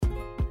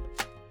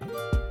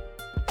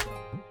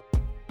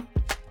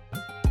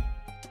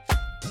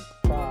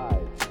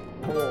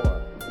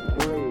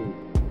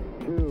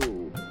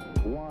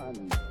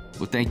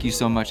thank you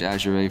so much,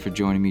 Azuraye, for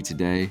joining me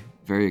today.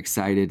 Very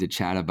excited to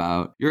chat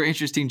about your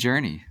interesting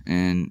journey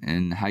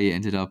and how you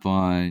ended up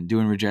on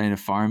doing regenerative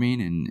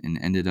farming and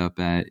ended up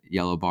at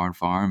Yellow Barn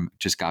Farm.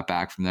 Just got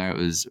back from there. It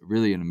was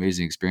really an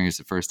amazing experience.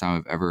 The first time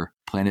I've ever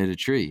planted a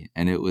tree.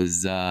 And it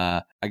was,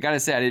 I got to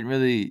say, I didn't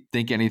really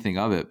think anything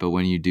of it. But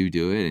when you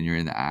do it and you're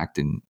in the act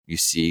and you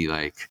see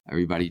like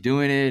everybody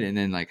doing it and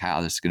then like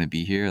how this is going to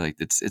be here, like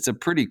it's a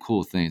pretty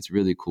cool thing. It's a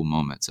really cool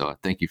moment. So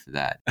thank you for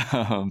that.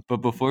 But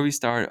before we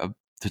start,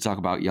 to talk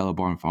about Yellow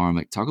Barn Farm,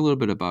 like talk a little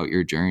bit about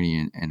your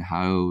journey and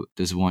how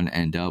does one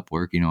end up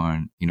working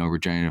on,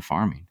 regenerative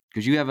farming?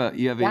 Because you have an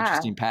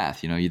interesting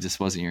path, you just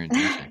wasn't your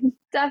intention.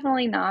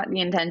 Definitely not the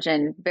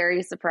intention.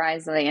 Very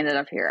surprised that I ended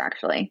up here,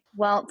 actually.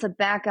 Well, to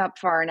back up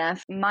far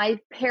enough, my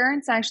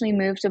parents actually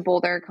moved to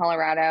Boulder,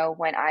 Colorado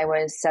when I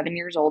was 7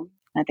 years old.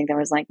 I think that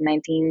was like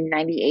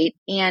 1998.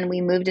 And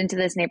we moved into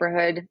this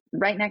neighborhood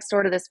right next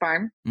door to this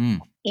farm.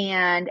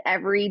 And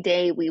every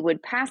day we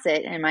would pass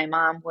it and my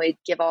mom would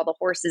give all the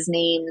horses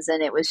names.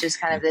 And it was just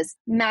kind of this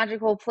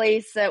magical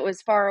place that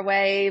was far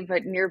away,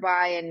 but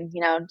nearby and,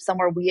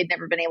 somewhere we had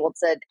never been able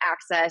to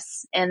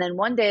access. And then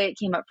one day it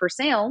came up for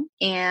sale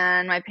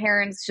and my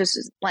parents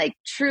just like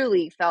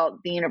truly felt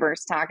the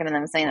universe talking to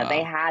them saying that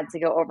they had to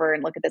go over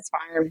and look at this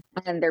farm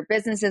and their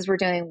businesses were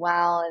doing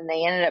well. And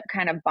they ended up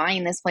kind of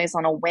buying this place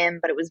on a whim,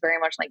 but it was very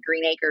much like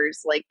Green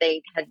Acres. Like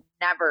they had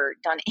never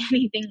done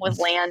anything with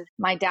land.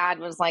 My dad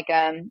was like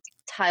a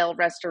tile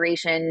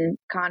restoration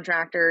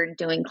contractor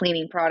doing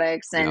cleaning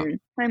products. And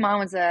my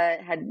mom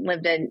had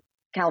lived in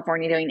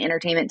California doing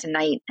Entertainment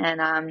Tonight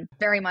and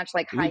very much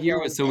like high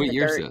heels. So what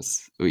year is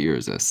this? What year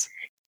is this?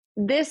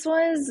 This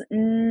was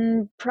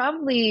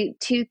probably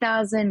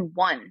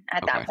 2001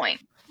 at that point.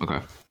 Okay.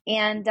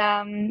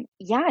 And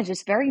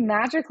just very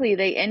magically,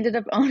 they ended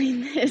up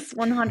owning this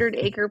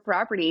 100-acre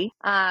property,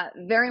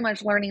 very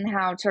much learning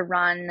how to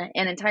run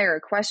an entire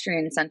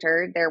equestrian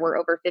center. There were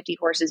over 50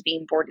 horses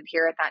being boarded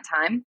here at that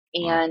time.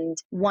 And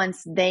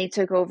once they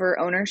took over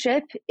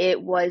ownership,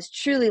 it was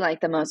truly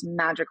like the most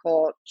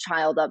magical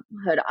childhood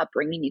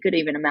upbringing you could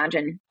even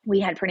imagine. We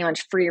had pretty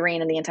much free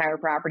reign of the entire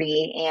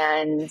property,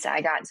 and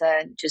I got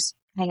to just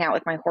hang out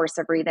with my horse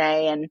every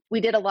day. And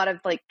we did a lot of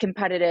like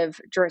competitive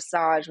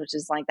dressage, which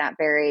is like that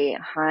very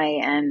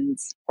high end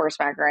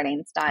horseback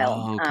riding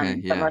style.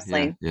 But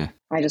mostly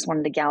I just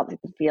wanted to gallop through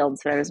the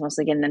fields, but I was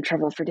mostly getting in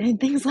trouble for doing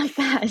things like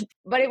that.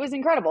 But it was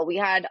incredible. We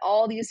had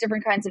all these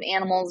different kinds of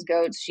animals,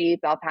 goats, sheep,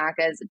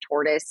 alpacas, a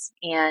tortoise,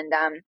 and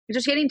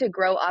just getting to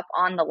grow up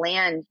on the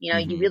land,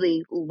 you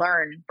really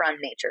learn from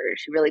nature.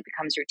 She really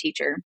becomes your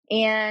teacher.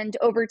 And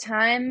over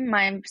time,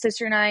 my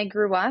sister and I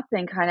grew up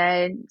and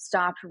kind of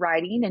stopped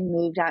riding and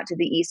moved out to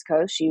the East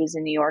Coast. She was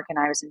in New York and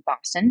I was in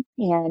Boston.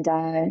 And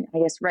I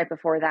guess right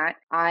before that,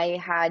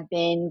 I had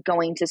been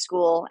going to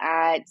school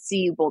at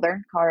CU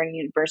Boulder, Colorado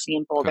University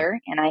in Boulder,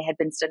 and I had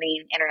been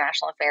studying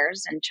international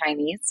affairs and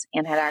Chinese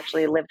and had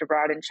actually lived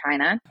abroad in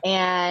China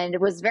and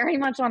was very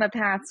much on a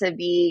path to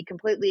be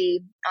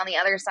completely on the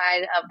other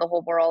side of the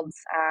whole world,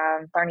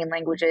 learning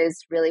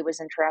languages, really was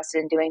interested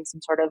in doing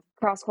some sort of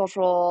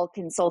cross-cultural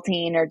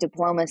consulting or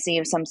diplomacy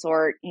of some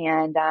sort,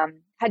 and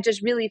had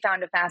just really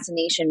found a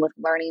fascination with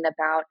learning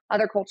about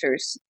other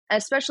cultures,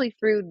 especially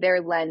through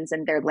their lens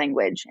and their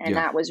language. And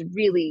that was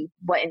really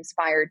what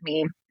inspired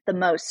me the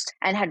most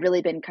and had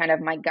really been kind of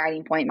my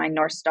guiding point, my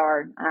North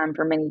Star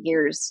for many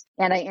years.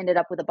 And I ended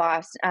up with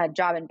a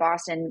job in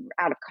Boston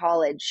out of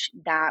college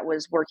that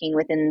was working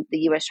within the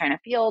US-China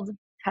field.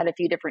 Had a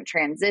few different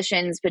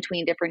transitions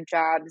between different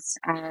jobs,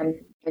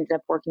 ended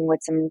up working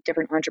with some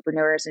different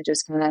entrepreneurs and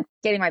just kind of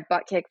getting my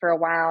butt kicked for a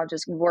while,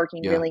 just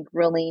working really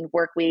grueling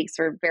work weeks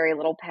for very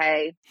little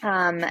pay.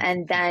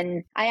 And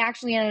then I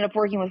actually ended up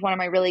working with one of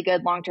my really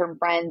good long-term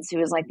friends who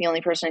was like the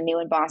only person I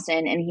knew in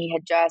Boston. And he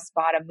had just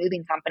bought a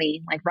moving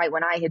company, like right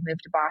when I had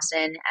moved to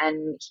Boston.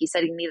 And he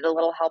said he needed a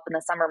little help in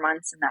the summer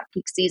months in that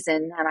peak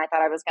season. And I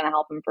thought I was going to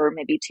help him for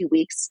maybe 2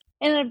 weeks.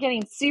 Ended up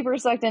getting super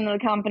sucked into the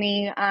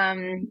company.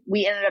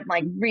 We ended up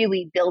like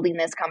really building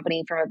this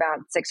company from about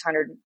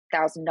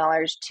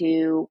 $600,000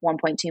 to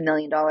 $1.2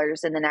 million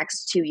in the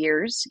next 2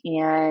 years,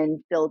 and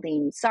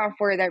building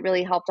software that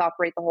really helped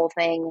operate the whole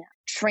thing,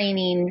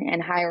 training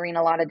and hiring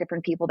a lot of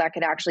different people that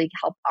could actually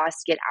help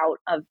us get out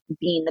of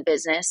being the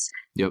business.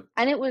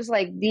 And it was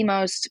like the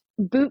most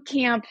boot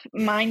camp,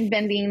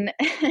 mind-bending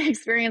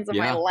experience of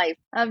my life,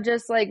 of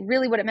just like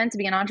really what it meant to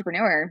be an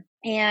entrepreneur.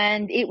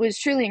 And it was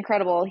truly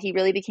incredible. He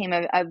really became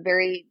a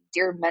very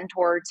dear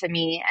mentor to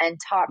me and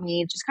taught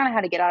me just kind of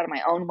how to get out of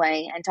my own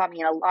way and taught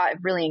me a lot of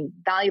really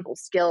valuable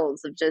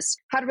skills of just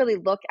how to really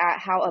look at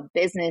how a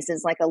business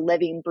is like a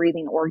living,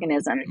 breathing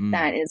organism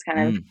that is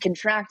kind of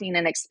contracting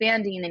and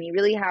expanding. And you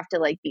really have to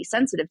like be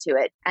sensitive to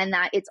it, and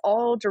that it's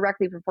all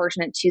directly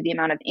proportionate to the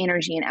amount of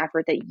energy and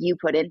effort that you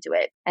put into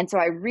it. And so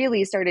I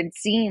really started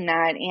seeing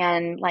that.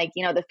 And like,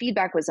 you know, the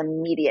feedback was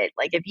immediate.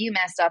 Like if you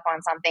messed up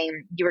on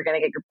something, you were going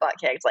to get your butt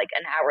kicked like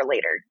an hour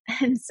later.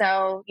 And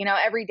so, you know,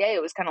 every day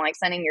it was kind of like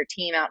sending your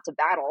team out to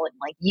battle, and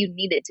like you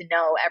needed to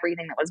know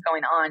everything that was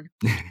going on.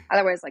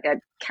 Otherwise, like a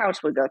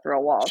couch would go through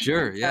a wall.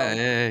 Sure.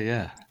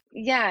 Yeah.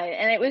 Yeah,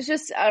 and it was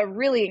just a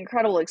really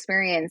incredible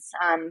experience.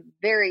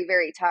 Very,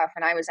 very tough.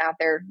 And I was out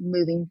there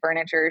moving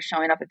furniture,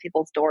 showing up at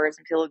people's doors,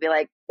 and people would be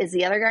like, "Is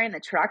the other guy in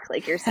the truck?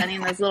 Like, you're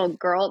sending this little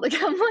girl to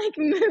come like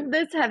move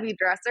this heavy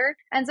dresser?"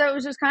 And so it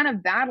was just kind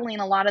of battling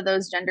a lot of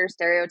those gender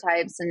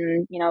stereotypes,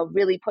 and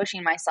really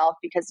pushing myself,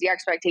 because the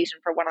expectation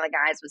for one of the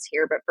guys was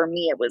here, but for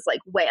me it was like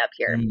way up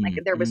here. Like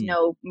there was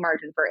no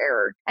margin for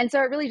error. And so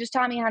it really just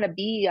taught me how to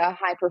be a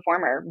high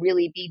performer,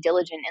 really be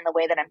diligent in the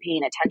way that I'm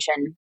paying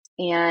attention.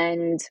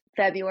 And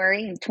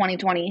February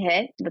 2020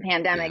 hit, the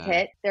pandemic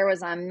hit. There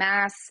was a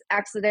mass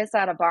exodus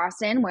out of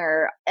Boston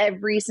where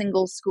every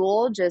single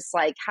school just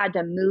like had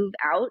to move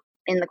out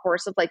in the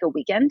course of like a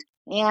weekend.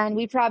 And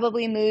we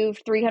probably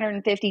moved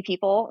 350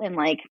 people in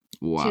like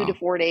 2 to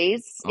 4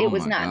 days. It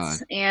was nuts.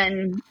 God.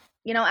 And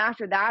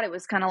after that, it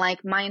was kind of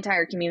like my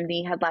entire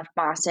community had left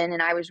Boston,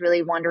 and I was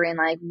really wondering,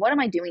 like, what am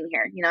I doing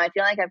here? I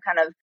feel like I've kind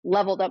of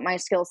leveled up my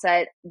skill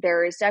set.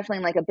 There is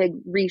definitely like a big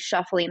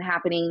reshuffling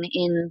happening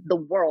in the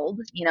world.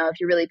 If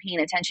you're really paying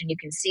attention, you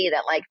can see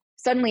that like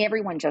suddenly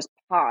everyone just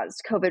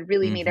paused. COVID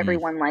really made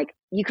everyone like,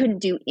 you couldn't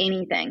do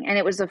anything. And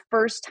it was the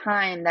first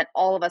time that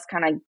all of us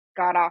kind of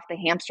got off the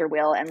hamster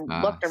wheel and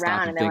looked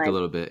around and they're like, a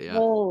little bit,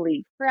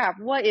 holy crap,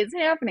 what is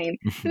happening?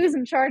 Who's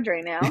in charge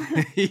right now?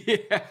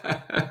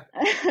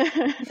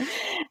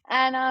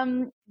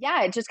 And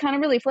it just kind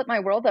of really flipped my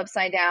world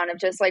upside down of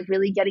just like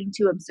really getting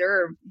to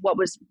observe what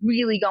was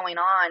really going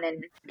on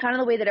and kind of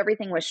the way that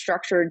everything was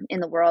structured in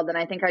the world. And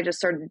I think I just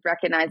started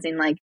recognizing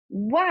like,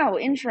 wow,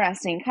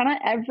 interesting. Kind of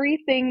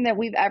everything that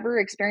we've ever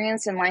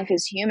experienced in life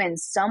as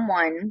humans,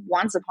 someone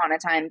once upon a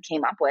time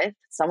came up with,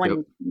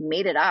 someone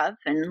made it up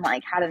and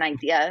like had an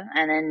idea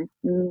and then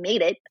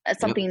made it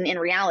something in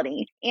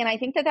reality. And I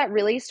think that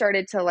really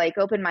started to like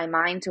open my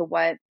mind to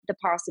what the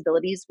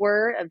possibilities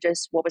were of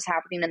just what was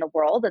happening in the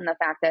world, and the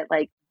fact that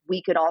like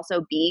we could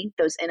also be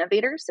those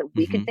innovators, that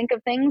we could think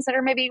of things that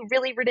are maybe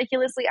really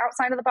ridiculously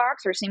outside of the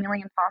box or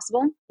seemingly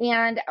impossible.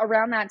 And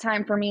around that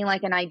time for me,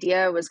 like an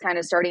idea was kind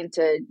of starting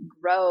to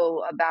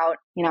grow about,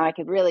 I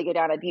could really go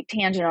down a deep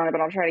tangent on it,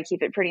 but I'll try to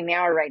keep it pretty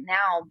narrow right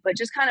now. But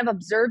just kind of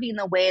observing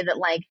the way that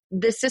like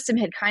the system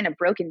had kind of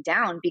broken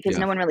down because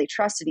no one really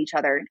trusted each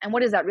other. And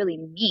what does that really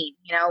mean?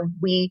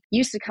 We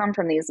used to come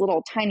from these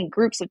little tiny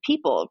groups of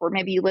people where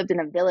maybe you lived in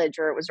a village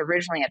or it was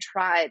originally a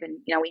tribe, and,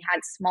 we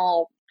had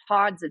small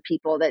pods of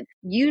people that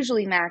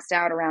usually maxed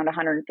out around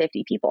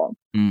 150 people.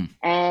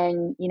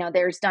 And,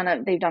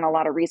 they've done a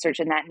lot of research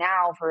in that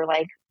now for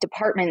like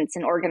departments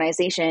and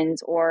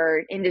organizations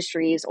or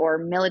industries or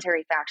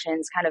military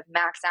factions kind of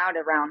max out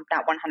around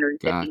that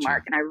 150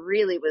 mark. And I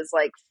really was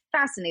like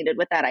fascinated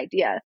with that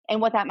idea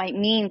and what that might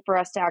mean for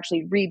us to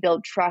actually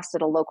rebuild trust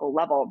at a local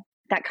level.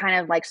 That kind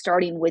of like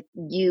starting with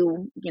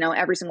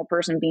every single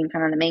person being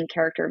kind of the main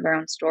character of their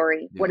own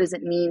story. What does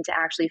it mean to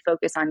actually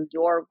focus on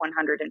your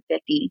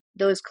 150,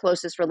 those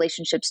closest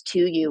relationships to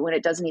you? And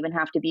it doesn't even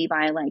have to be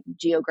by like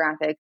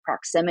geographic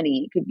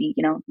proximity. It could be,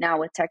 now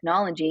with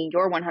technology,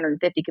 your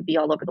 150 could be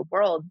all over the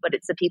world, but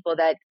it's the people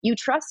that you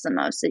trust the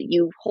most, that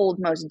you hold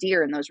most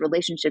dear, in those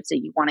relationships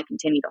that you want to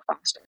continue to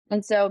foster.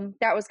 And so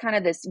that was kind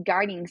of this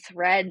guiding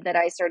thread that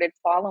I started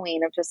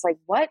following of just like,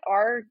 what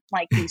are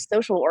like these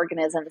social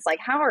organisms? Like,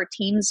 how are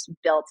teams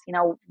built?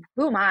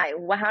 Who am I?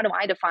 How do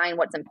I define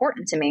what's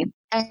important to me?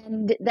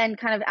 And then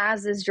kind of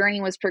as this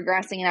journey was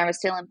progressing and I was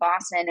still in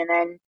Boston, and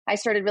then I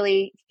started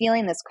really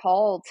feeling this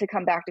call to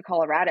come back to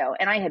Colorado.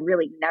 And I had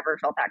really never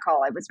felt that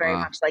call. I was very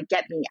much like,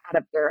 get me out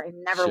of here. I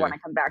never want to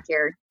come back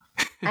here.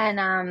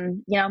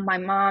 And, my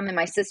mom and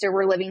my sister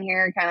were living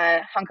here kind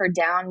of hunkered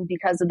down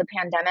because of the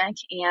pandemic.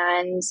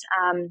 And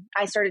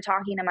I started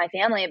talking to my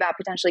family about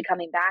potentially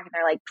coming back. And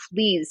they're like,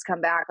 please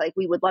come back. Like,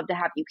 we would love to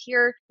have you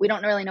here. We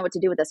don't really know what to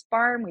do with this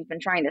farm. We've been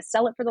trying to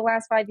sell it for the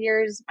last 5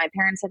 years. My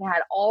parents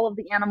had all of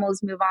the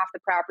animals move off the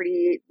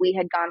property. We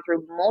had gone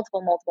through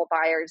multiple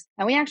buyers.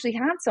 And we actually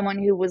had someone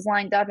who was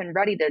lined up and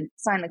ready to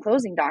sign the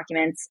closing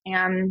documents.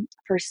 And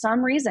for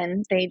some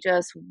reason, they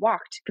just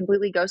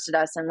completely ghosted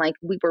us. And like,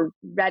 we were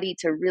ready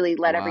to really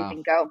let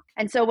everything go.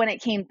 And so when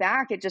it came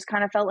back, it just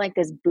kind of felt like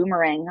this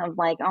boomerang of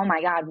like, oh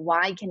my God,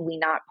 why can we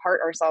not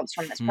part ourselves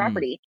from this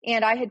property?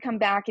 And I had come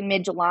back in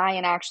mid-July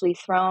and actually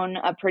thrown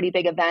a pretty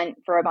big event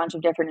for a bunch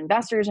of different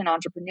investors and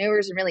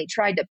entrepreneurs and really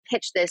tried to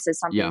pitch this as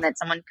something that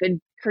someone could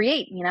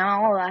create,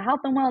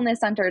 health and wellness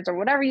centers or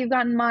whatever you've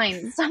got in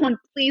mind. Someone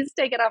please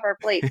take it off our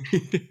plate.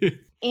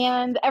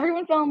 And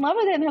everyone fell in love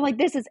with it. And they're like,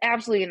 this is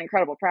absolutely an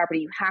incredible property.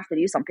 You have to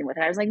do something with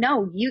it. I was like,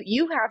 no,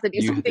 you have to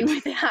do something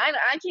with it.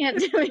 I can't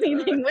do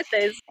anything with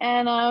this.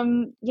 And,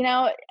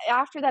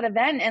 after that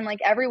event, and like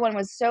everyone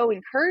was so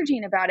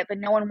encouraging about it, but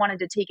no one wanted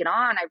to take it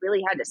on. I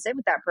really had to sit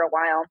with that for a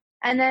while.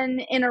 And then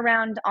in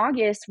around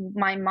August,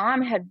 my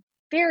mom had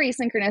very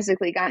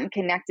synchronistically gotten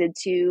connected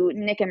to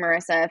Nick and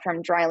Marissa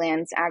from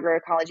Drylands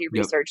Agroecology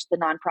Research, the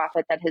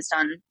nonprofit that has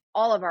done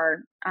all of our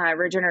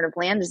regenerative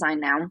land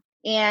design now.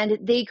 And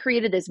they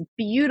created this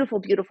beautiful,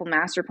 beautiful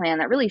master plan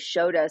that really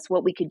showed us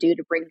what we could do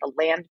to bring the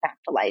land back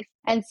to life.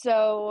 And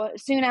so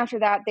soon after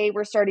that, they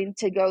were starting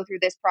to go through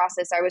this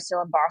process. I was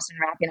still in Boston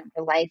wrapping up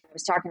for life. I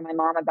was talking to my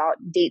mom about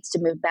dates to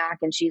move back.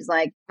 And she's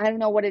like, I don't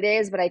know what it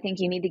is, but I think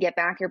you need to get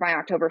back here by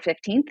October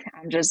 15th.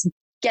 I'm just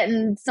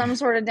getting some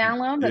sort of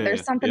download that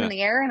there's something in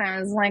the air. And I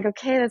was like,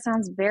 okay, that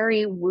sounds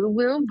very woo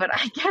woo, but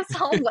I guess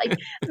I'll like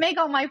make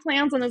all my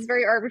plans on this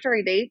very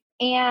arbitrary date.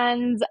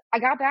 And I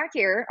got back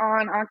here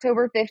on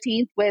October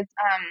 15th with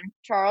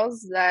Charles,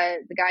 the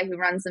guy who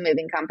runs the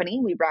moving company.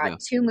 We brought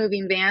 2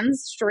 moving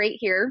vans straight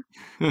here.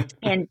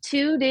 And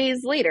 2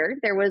 days later,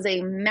 there was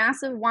a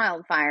massive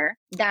wildfire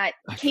that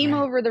came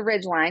over the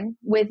ridgeline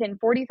within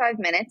 45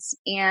 minutes.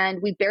 And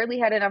we barely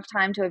had enough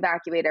time to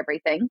evacuate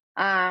everything.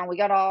 We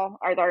got all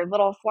our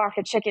little flock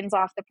of chickens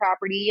off the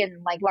property.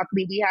 And like,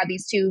 luckily we had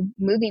these 2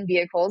 moving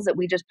vehicles that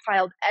we just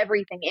piled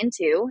everything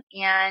into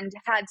and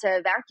had to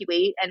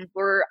evacuate. And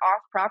we're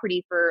off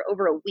property for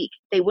over a week.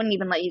 They wouldn't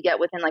even let you get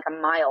within like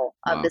a mile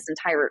of this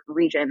entire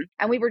region.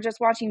 And we were just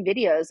watching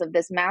videos of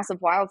this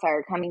massive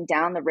wildfire coming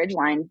down the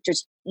ridgeline,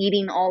 just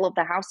eating all of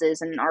the houses,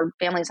 and our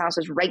family's house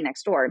was right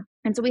next door.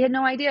 And so we had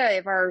no idea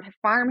if our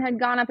farm had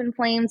gone up in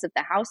flames, if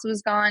the house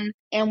was gone.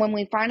 And when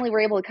we finally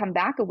were able to come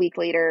back a week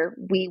later,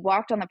 we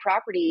walked on the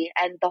property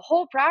and the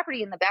whole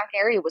property in the back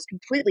area was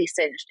completely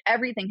singed.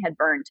 Everything had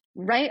burned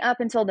right up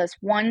until this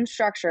one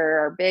structure,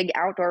 our big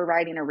outdoor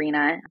riding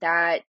arena,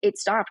 that it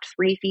stopped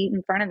 3 feet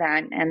in front of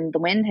that. And the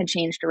wind had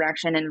changed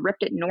direction and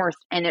ripped it north,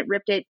 and it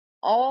ripped it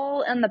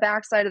all on the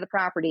backside of the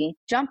property,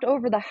 jumped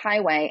over the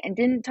highway, and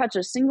didn't touch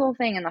a single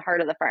thing in the heart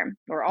of the farm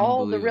where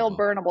all the real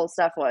burnable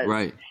stuff was.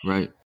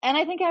 Right. And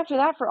I think after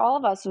that, for all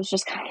of us, it was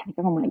just kind of like,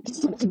 oh my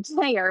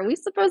God, are we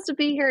supposed to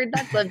be here?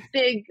 That's a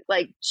big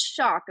like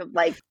shock of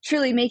like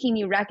truly making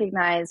you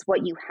recognize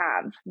what you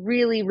have,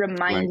 really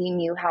reminding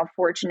you how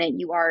fortunate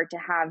you are to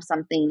have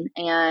something.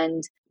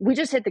 And we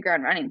just hit the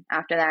ground running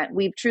after that.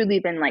 We've truly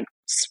been like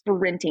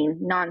sprinting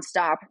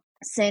nonstop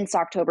since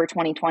October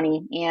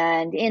 2020.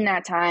 And in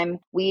that time,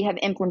 we have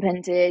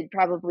implemented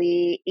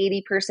probably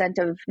 80%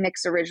 of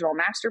Nick's original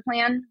master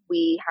plan.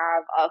 We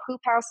have a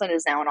hoop house that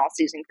is now an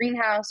all-season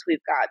greenhouse. We've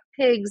got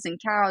pigs and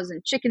cows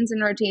and chickens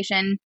in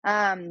rotation.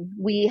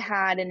 We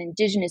had an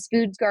indigenous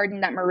foods garden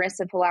that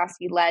Marissa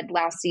Pulaski led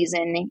last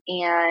season.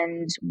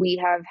 And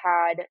we have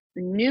had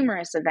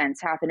numerous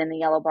events happen in the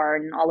Yellow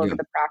Barn all over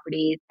the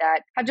property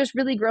that have just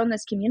really grown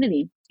this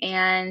community.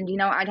 And, you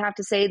know, I'd have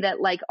to say that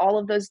like all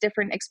of those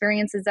different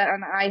experiences that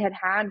I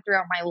had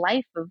throughout my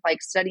life of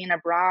like studying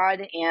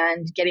abroad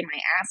and getting my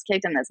ass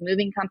kicked in this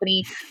moving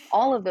company,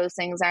 all of those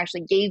things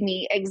actually gave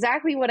me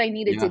exactly what I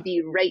needed to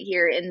be right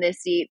here in this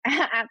seat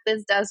at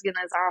this desk in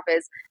this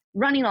office,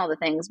 running all the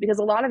things, because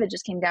a lot of it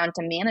just came down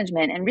to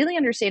management and really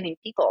understanding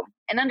people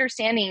and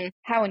understanding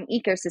how an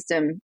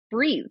ecosystem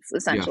breathes,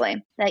 essentially.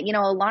 That, you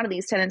know, a lot of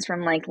these tenets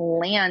from like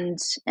land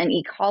and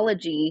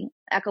ecology,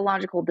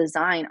 ecological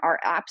design are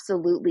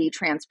absolutely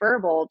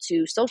transferable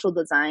to social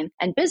design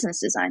and business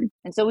design.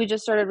 And so we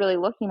just started really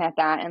looking at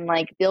that and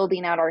like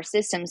building out our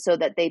systems so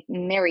that they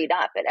married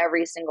up at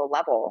every single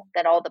level,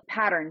 that all the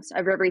patterns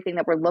of everything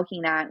that we're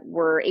looking at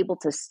were able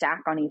to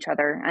stack on each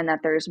other, and that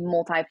there's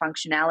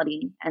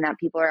multifunctionality and that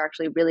people are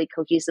actually really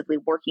cohesively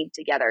working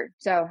together.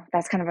 So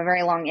that's kind of a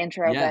very long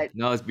intro, but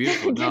no, it's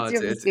beautiful. No,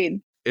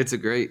 it's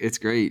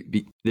great.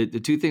 The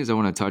 2 things I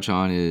want to touch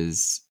on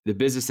is the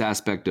business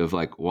aspect of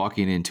like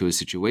walking into a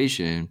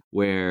situation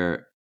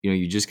where, you know,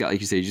 you just got,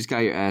 like you say, you just got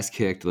your ass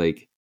kicked,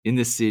 like in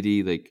the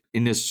city, like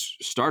in this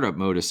startup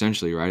mode,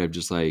 essentially, right? Of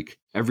just like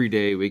every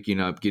day waking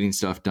up, getting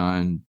stuff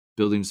done,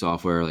 building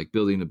software, like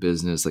building a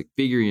business, like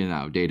figuring it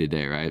out day to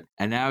day, right?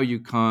 And now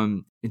you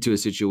come into a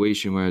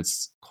situation where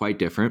it's quite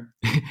different.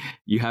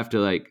 You have to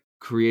like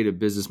create a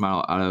business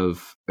model out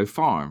of a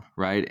farm,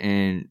 right?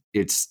 And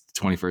it's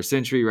 21st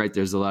century, right?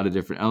 There's a lot of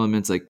different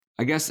elements. Like,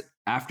 I guess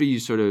after you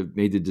sort of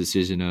made the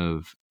decision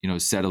of, you know,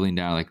 settling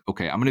down, like,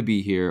 okay, I'm going to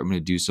be here, I'm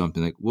going to do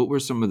something, like, what were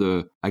some of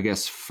the, I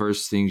guess,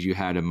 first things you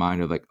had in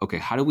mind of like, okay,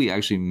 how do we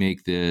actually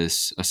make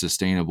this a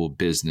sustainable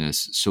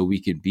business so we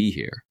could be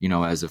here, you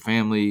know, as a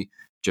family,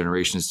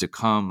 generations to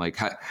come? Like,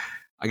 how,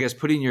 I guess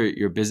putting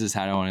your business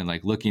hat on and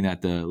like looking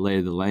at the lay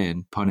of the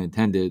land, pun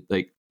intended,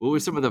 like, what were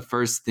some of the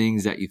first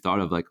things that you thought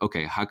of, like,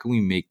 okay, how can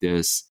we make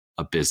this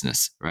a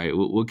business, right?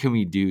 What can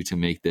we do to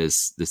make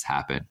this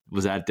happen?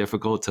 Was that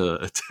difficult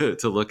to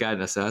look at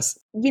and assess?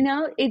 You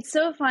know, it's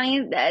so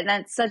funny.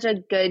 That's such a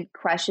good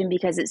question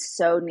because it's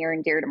so near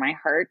and dear to my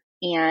heart.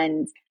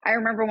 And I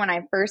remember when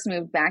I first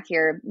moved back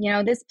here, you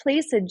know, this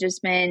place had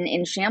just been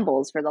in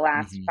shambles for the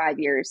last 5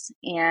 years.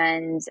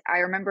 And I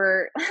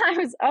remember I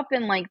was up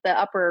in like the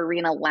upper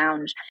arena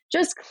lounge,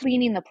 just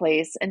cleaning the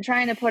place and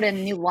trying to put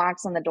in new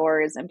locks on the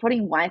doors and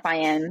putting Wi-Fi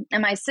in.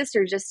 And my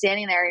sister's just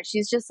standing there and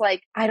she's just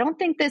like, I don't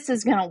think this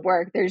is going to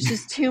work. There's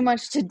just too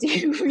much to do.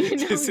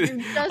 You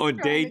know, on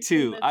day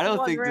 2, I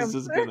don't think this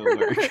is going to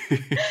work.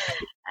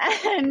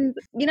 And,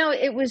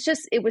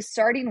 it was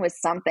starting with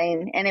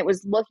something, and it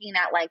was looking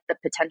at like the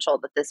potential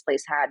that this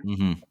place had.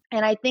 Mm-hmm.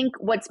 And I think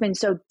what's been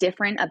so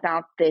different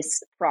about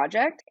this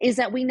project is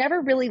that we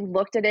never really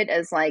looked at it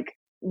as like,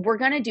 we're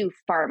going to do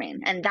farming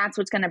and that's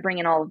what's going to bring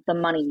in all of the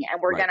money.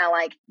 And we're Right. going to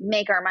like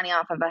make our money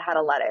off of a head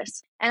of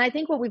lettuce. And I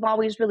think what we've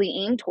always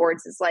really aimed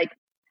towards is like,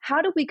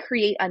 how do we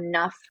create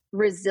enough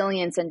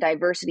resilience and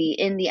diversity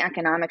in the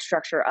economic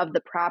structure of the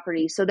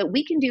property so that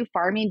we can do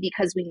farming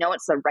because we know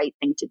it's the right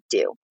thing to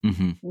do,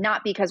 Mm-hmm.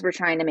 not because we're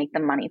trying to make the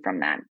money from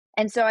that.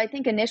 And so I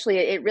think initially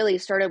it really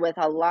started with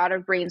a lot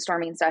of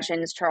brainstorming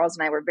sessions. Charles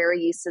and I were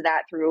very used to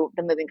that through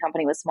the moving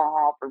company with Small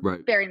Hall for Right.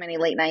 very many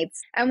late nights.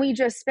 And we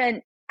just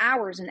spent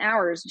hours and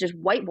hours just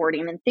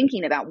whiteboarding and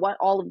thinking about what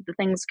all of the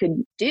things could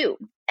do.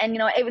 And,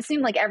 it would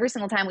seem like every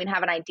single time we'd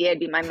have an idea,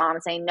 it'd be my mom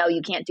saying, no,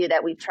 you can't do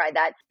that. We've tried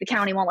that. The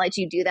county won't let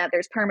you do that.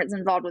 There's permits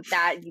involved with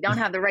that. You don't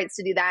have the rights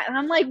to do that. And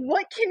I'm like,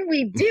 what can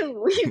we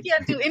do? You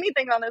can't do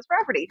anything on this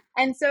property.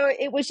 And so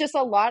it was just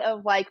a lot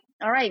of like,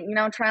 all right,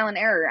 trial and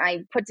error. I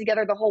put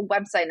together the whole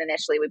website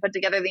initially. We put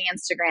together the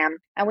Instagram,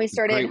 and we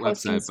started Great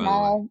hosting website, by the way.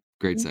 small.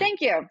 Great site.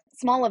 Thank you.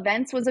 Small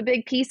events was a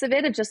big piece of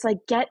it. Of just like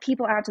get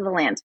people out to the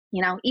land,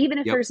 even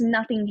if Yep. there's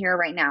nothing here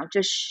right now,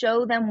 just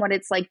show them what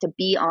it's like to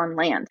be on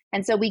land.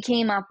 And so we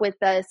came up with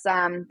this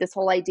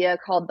whole idea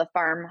called the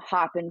Farm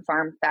Hop and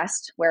Farm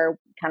Fest, where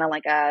kind of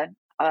like a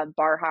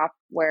bar hop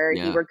where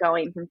you were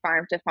going from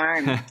farm to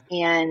farm.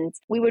 And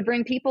we would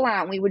bring people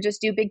out and we would just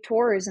do big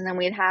tours. And then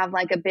we'd have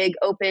like a big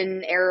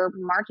open air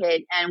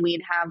market and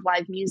we'd have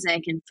live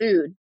music and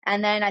food.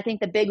 And then I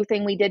think the big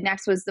thing we did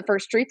next was the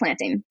first tree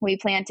planting. We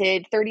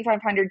planted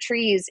 3,500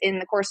 trees in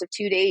the course of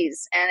 2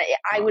 days. And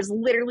I was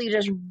literally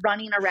just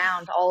running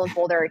around all of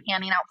Boulder,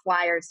 handing out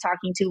flyers,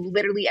 talking to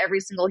literally every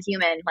single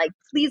human, like,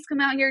 please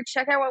come out here,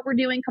 check out what we're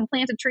doing, come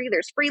plant a tree.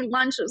 There's free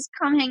lunches,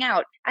 come hang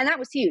out. And that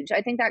was huge.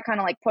 I think that kind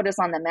of like put us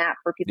on the map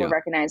for people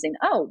recognizing,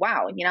 oh,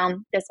 wow,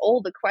 this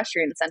old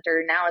equestrian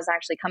center now is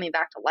actually coming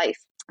back to life.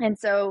 And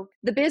so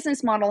the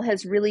business model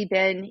has really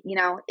been,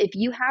 if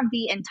you have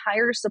the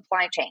entire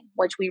supply chain,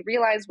 which we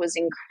realized was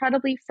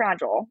incredibly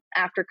fragile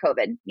after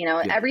COVID,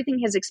 everything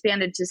has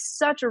expanded to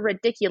such a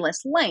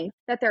ridiculous length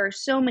that there are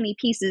so many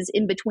pieces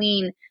in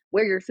between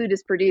where your food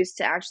is produced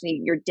to actually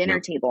your dinner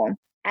table.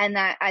 And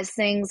that as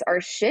things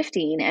are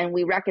shifting and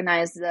we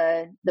recognize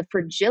the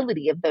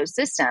fragility of those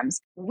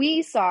systems,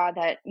 we saw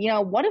that,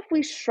 what if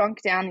we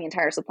shrunk down the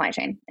entire supply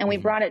chain and we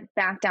brought it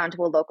back down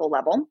to a local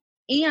level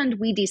and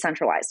we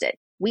decentralized it?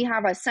 We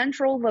have a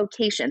central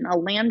location, a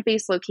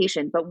land-based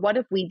location, but what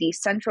if we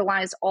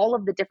decentralize all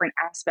of the different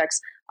aspects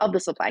of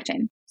the supply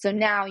chain? So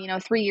now,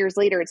 3 years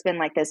later, it's been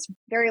like this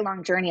very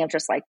long journey of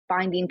just like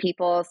finding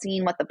people,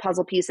 seeing what the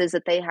puzzle pieces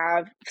that they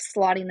have,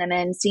 slotting them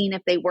in, seeing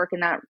if they work in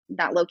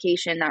that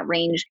location, that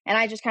range. And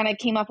I just kind of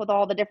came up with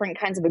all the different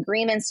kinds of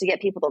agreements to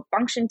get people to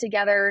function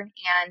together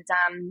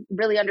and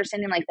really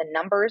understanding like the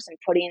numbers and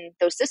putting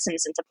those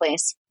systems into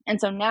place. And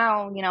so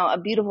now, a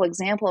beautiful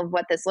example of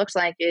what this looks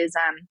like is,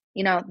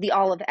 the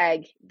Olive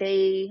Egg.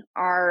 They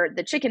are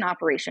the chicken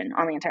operation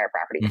on the entire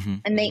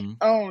property, and they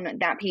own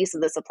that piece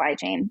of the supply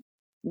chain.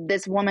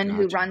 This woman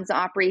who runs the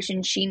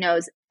operation, she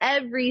knows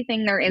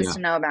everything there is to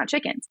know about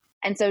chickens.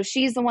 And so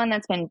she's the one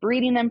that's been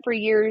breeding them for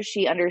years.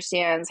 She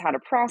understands how to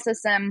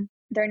process them.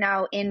 They're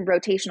now in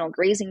rotational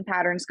grazing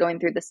patterns going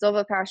through the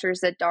silvopastures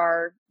that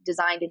Dar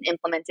designed and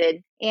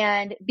implemented.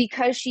 And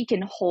because she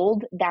can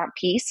hold that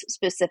piece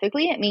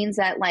specifically, it means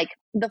that like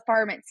the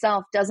farm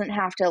itself doesn't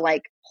have to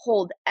like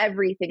hold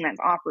everything that's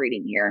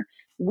operating here.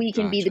 We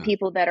can be the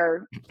people that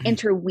are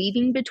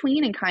interweaving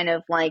between and kind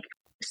of like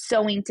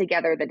sewing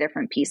together the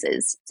different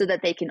pieces so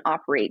that they can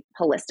operate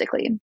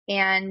holistically.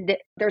 And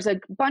there's a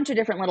bunch of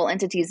different little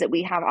entities that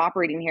we have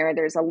operating here.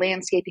 There's a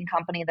landscaping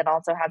company that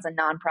also has a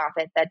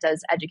nonprofit that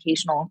does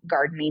educational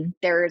gardening.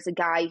 There's a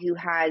guy who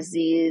has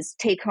these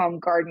take-home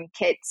garden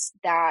kits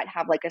that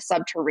have like a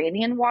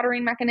subterranean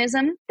watering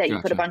mechanism that you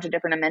put a bunch of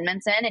different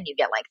amendments in and you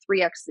get like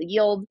 3x the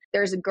yield.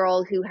 There's a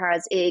girl who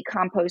has a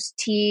compost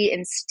tea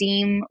and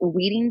steam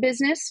weeding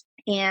business.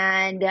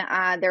 And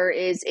there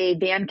is a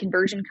van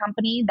conversion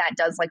company that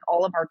does like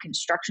all of our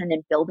construction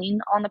and building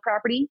on the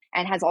property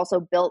and has also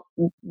built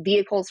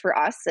vehicles for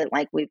us. That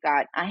like we've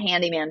got a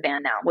handyman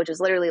van now, which is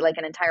literally like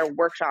an entire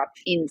workshop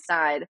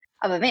inside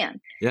of a van.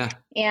 Yeah.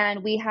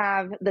 And we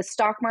have the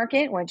stock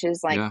market, which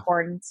is like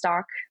corn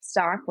stock,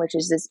 which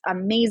is this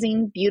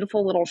amazing,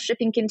 beautiful little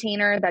shipping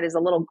container that is a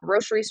little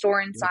grocery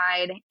store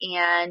inside.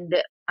 And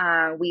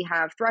we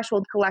have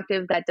Threshold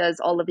Collective that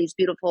does all of these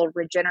beautiful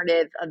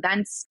regenerative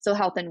events. So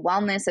health and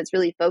wellness, that's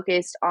really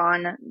focused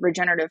on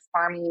regenerative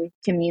farming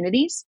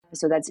communities.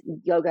 So that's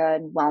yoga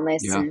and wellness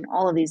and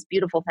all of these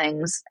beautiful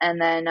things.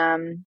 And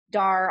then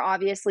DAR,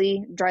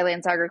 obviously,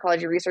 Drylands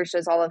Agroecology Research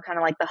does all of kind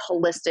of like the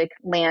holistic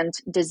land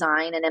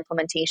design and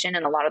implementation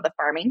and a lot of the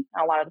farming,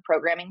 a lot of the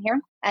programming here.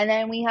 And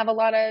then we have a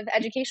lot of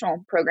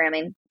educational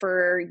programming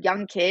for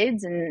young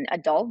kids and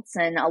adults.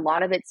 And a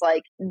lot of it's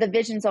like the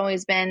vision's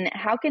always been,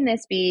 how can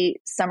this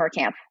be summer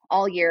camp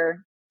all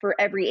year for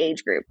every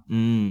age group.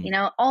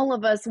 Mm. All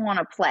of us want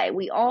to play.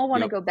 We all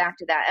want to Yep. go back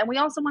to that. And we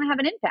also want to have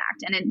an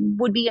impact. And it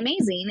would be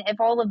amazing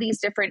if all of these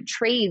different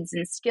trades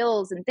and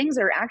skills and things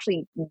that are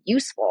actually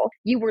useful,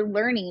 you were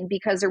learning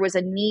because there was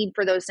a need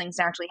for those things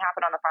to actually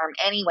happen on the farm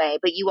anyway.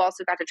 But you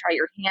also got to try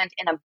your hand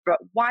in a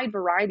wide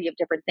variety of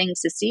different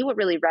things to see what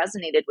really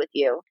resonated with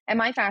you. And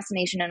my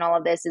fascination in all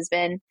of this has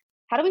been,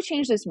 how do we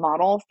change this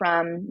model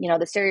from,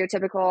 the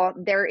stereotypical,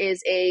 there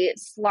is a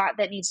slot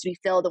that needs to be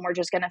filled and we're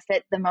just going to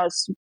fit the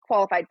most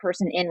qualified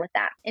person in with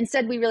that.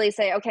 Instead, we really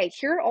say, okay,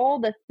 here are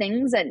all the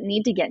things that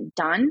need to get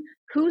done.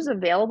 Who's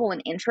available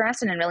and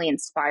interested and really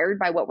inspired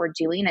by what we're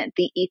doing at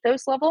the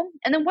ethos level?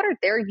 And then what are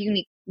their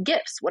unique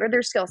gifts? What are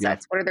their skill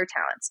sets? What are their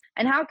talents?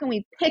 And how can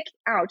we pick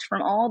out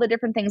from all the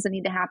different things that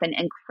need to happen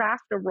and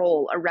craft a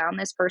role around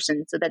this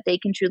person so that they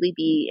can truly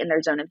be in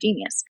their zone of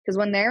genius? Because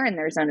when they're in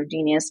their zone of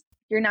genius,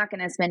 you're not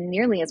going to spend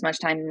nearly as much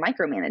time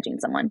micromanaging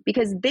someone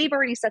because they've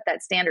already set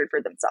that standard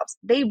for themselves.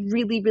 They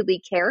really,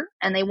 really care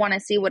and they want to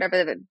see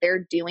whatever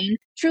they're doing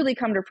truly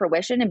come to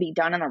fruition and be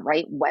done in the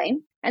right way.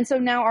 And so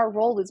now our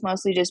role is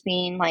mostly just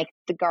being like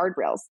the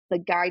guardrails, the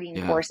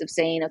guiding force of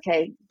saying,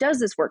 okay, does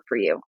this work for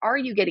you? Are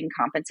you getting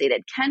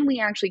compensated? Can we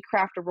actually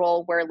craft a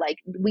role where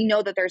we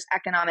know that there's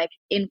economic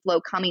inflow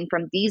coming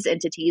from these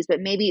entities, but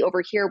maybe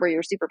over here where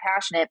you're super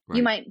passionate,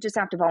 you might just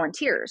have to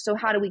volunteer. So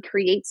how do we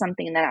create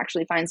something that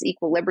actually finds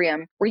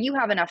equilibrium where you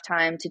have enough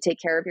time to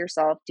take care of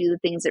yourself, do the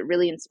things that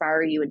really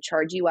inspire you and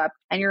charge you up,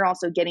 and you're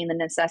also getting the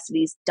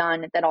necessities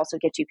done that also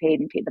get you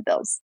paid and pay the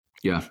bills?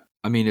 Yeah.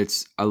 I mean,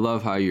 I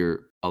love how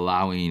you're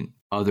allowing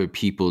other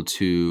people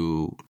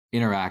to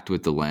interact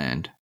with the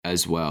land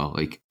as well.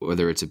 Like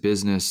whether it's a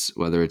business,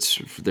 whether it's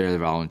there to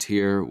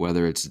volunteer,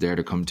 whether it's there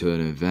to come to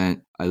an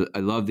event. I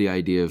love the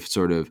idea of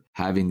sort of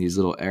having these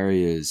little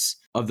areas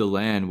of the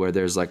land where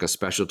there's like a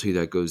specialty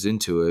that goes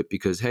into it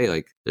because, hey,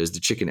 like there's the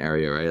chicken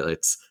area, right?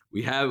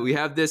 We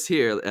have this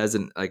here as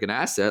an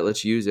asset.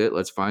 Let's use it.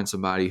 Let's find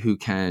somebody who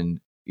can,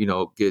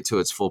 get to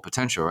its full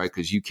potential, right?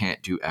 Because you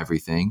can't do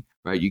everything,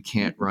 right? You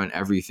can't run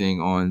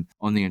everything on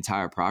the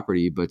entire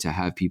property, but to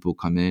have people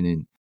come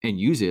in and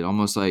use it,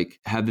 almost like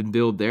have them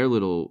build their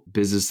little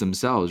business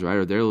themselves, right?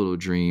 Or their little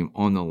dream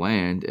on the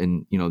land.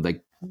 And,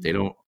 they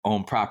don't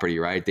own property,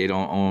 right? They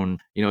don't own,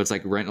 it's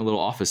like rent a little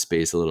office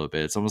space a little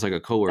bit. It's almost like a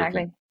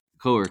co-working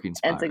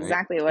spot. That's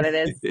exactly what it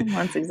is.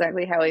 That's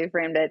exactly how we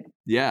framed it.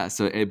 Yeah.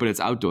 So, but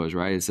it's outdoors,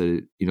 right? It's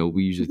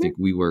we usually think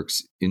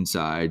WeWork's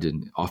inside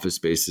and office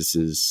spaces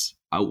is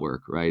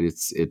outwork, right?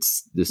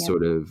 It's this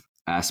sort of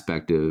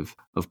aspect of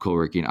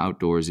co-working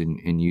outdoors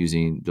and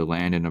using the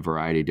land in a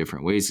variety of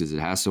different ways because it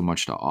has so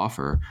much to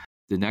offer.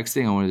 The next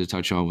thing I wanted to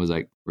touch on was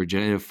like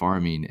regenerative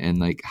farming and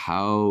like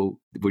how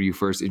were you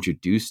first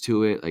introduced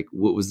to it? Like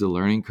what was the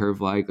learning curve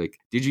like? Like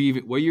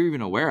were you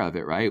even aware of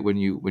it, right? When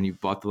you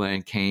bought the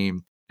land,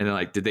 came and then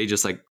like did they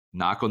just like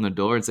knock on the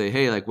door and say,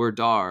 hey, like we're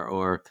DAR?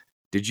 Or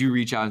did you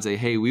reach out and say,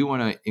 hey, we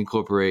want to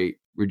incorporate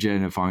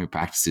regenerative farming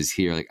practices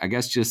here? Like I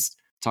guess just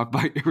talk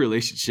about your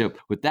relationship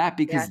with that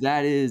because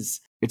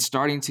it's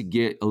starting to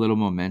get a little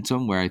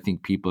momentum where I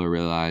think people are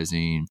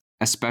realizing,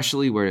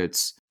 especially where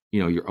it's,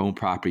 your own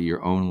property,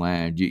 your own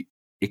land,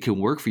 it can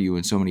work for you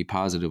in so many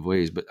positive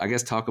ways. But I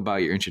guess talk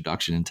about your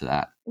introduction into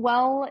that.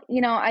 Well,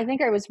 I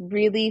think I was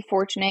really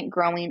fortunate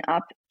growing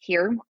up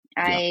here.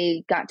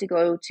 I got to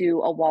go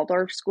to a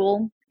Waldorf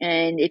school.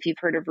 And if you've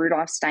heard of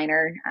Rudolf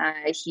Steiner,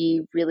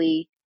 he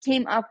really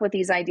came up with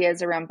these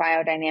ideas around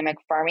biodynamic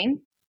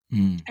farming.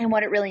 And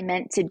what it really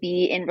meant to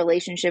be in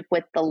relationship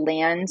with the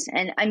land.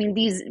 And I mean,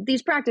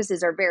 these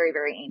practices are very,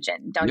 very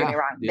ancient. Don't get me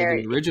wrong.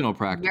 They're the original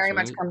practice. Very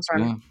much comes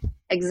from.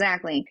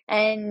 Exactly.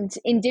 And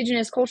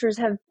indigenous cultures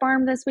have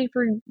farmed this way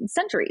for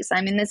centuries.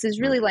 I mean, this is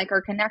really like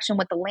our connection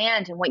with the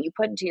land and what you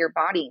put into your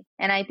body.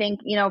 And I think,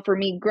 for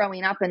me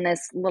growing up in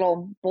this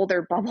little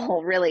Boulder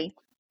bubble, really,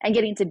 and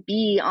getting to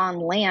be on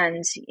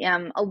land,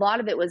 a lot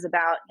of it was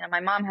about,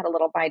 my mom had a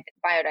little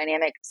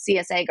biodynamic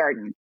CSA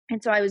garden.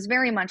 And so I was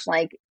very much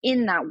like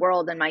in that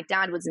world. And my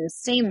dad was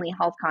insanely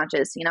health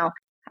conscious.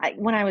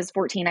 When I was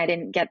 14, I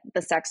didn't get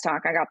the sex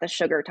talk. I got the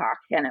sugar talk.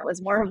 And it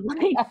was more of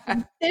like,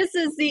 this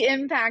is the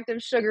impact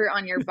of sugar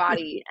on your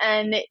body.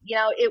 And,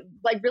 it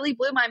like really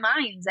blew my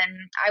mind. And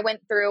I went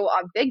through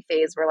a big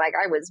phase where like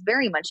I was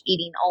very much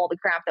eating all the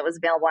crap that was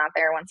available out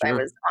there once I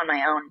was on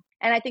my own.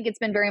 And I think it's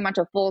been very much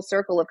a full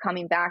circle of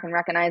coming back and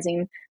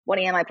recognizing what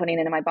am I putting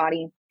into my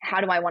body? How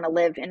do I want to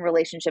live in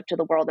relationship to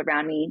the world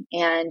around me?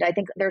 And I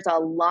think there's a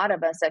lot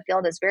of us that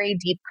feel this very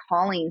deep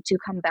calling to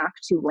come back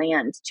to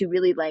land, to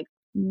really like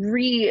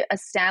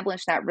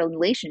reestablish that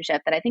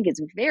relationship that I think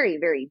is very,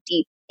 very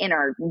deep in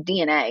our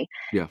DNA,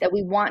 that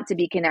we want to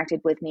be connected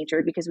with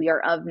nature because we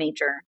are of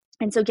nature.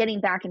 And so getting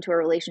back into a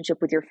relationship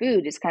with your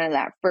food is kind of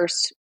that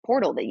first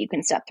portal that you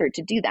can step through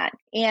to do that.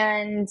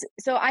 And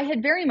so I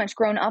had very much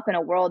grown up in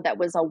a world that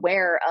was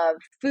aware of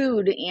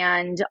food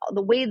and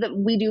the way that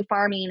we do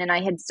farming. And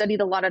I had studied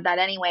a lot of that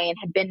anyway and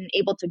had been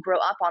able to grow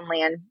up on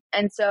land.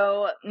 And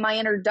so my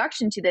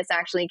introduction to this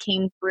actually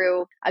came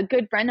through a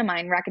good friend of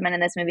mine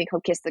recommending this movie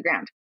called Kiss the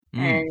Ground. Mm.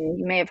 And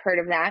you may have heard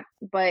of that,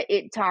 but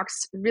it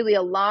talks really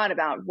a lot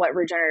about what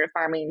regenerative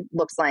farming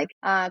looks like,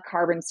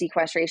 carbon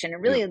sequestration,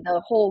 and really Yep.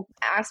 the whole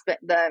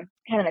aspect, the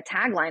kind of the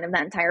tagline of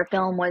that entire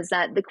film was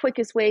that the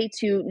quickest way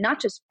to not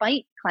just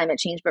fight climate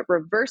change, but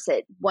reverse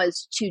it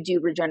was to do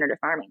regenerative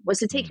farming, was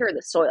to take Mm. care of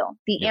the soil.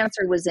 The Yeah.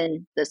 answer was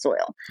in the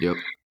soil. Yep.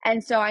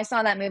 And so I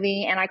saw that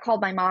movie and I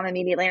called my mom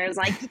immediately and I was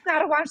like, you've got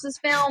to watch this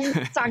film.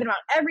 It's talking about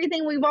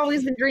everything we've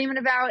always been dreaming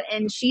about.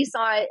 And she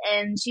saw it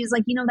and she's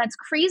like, that's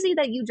crazy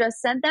that you just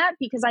said that,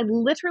 because I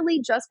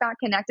literally just got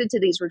connected to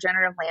these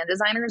regenerative land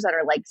designers that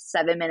are like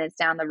 7 minutes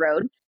down the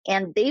road.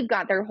 And they've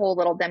got their whole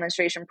little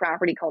demonstration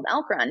property called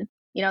Elk Run.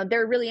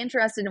 They're really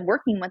interested in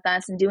working with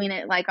us and doing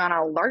it like on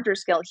a larger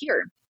scale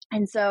here.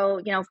 And so,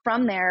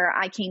 from there,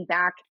 I came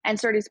back and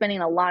started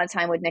spending a lot of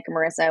time with Nick and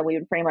Marissa. We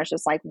would pretty much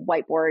just like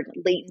whiteboard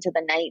late into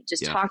the night,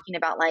 just talking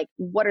about like,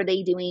 what are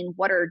they doing?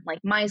 What are like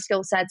my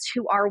skill sets?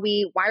 Who are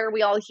we? Why are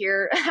we all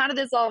here? How did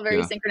this all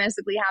very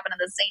synchronistically happen at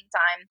the same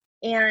time?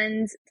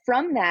 And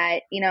from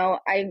that,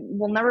 I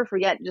will never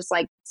forget just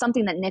like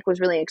something that Nick was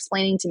really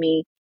explaining to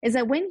me is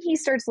that when he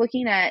starts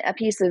looking at a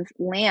piece of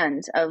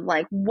land of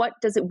like, what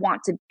does it want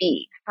to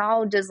be?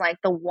 How does like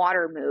the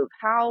water move?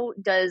 How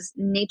does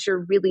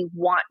nature really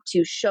want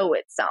to show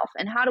itself?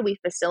 And how do we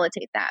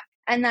facilitate that?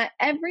 And that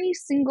every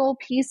single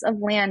piece of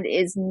land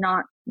is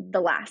not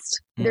the last.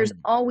 There's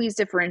always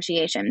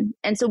differentiation.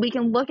 And so we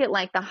can look at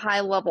like the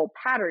high level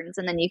patterns,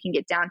 and then you can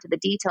get down to the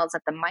details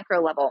at the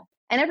micro level.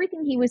 And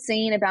everything he was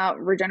saying about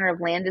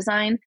regenerative land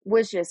design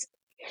was just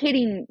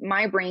hitting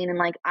my brain. And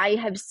like, I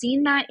have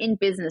seen that in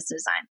business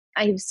design.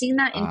 I have seen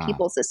that in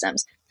people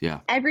systems.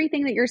 Yeah.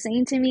 Everything that you're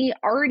saying to me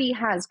already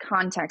has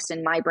context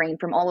in my brain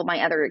from all of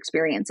my other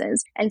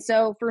experiences. And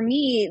so for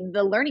me,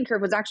 the learning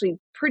curve was actually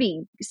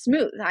pretty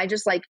smooth. I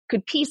just like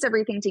could piece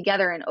everything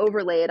together and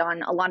overlay it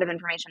on a lot of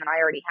information that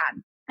I already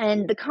had.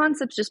 And the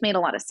concepts just made a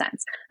lot of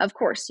sense. Of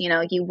course, you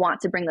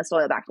want to bring the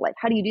soil back to life.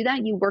 How do you do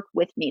that? You work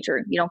with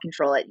nature. You don't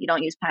control it. You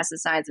don't use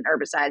pesticides and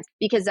herbicides,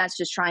 because that's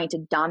just trying to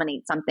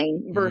dominate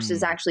something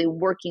versus actually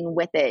working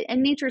with it.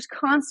 And nature's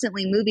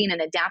constantly moving and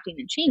adapting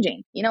and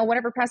changing.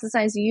 Whatever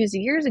pesticides you used a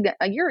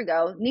year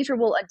ago, nature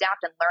will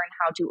adapt and learn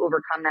how to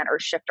overcome that or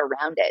shift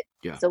around it.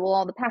 Yeah. So will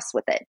all the pests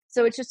with it.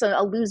 So it's just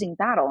a losing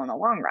battle in the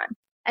long run.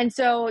 And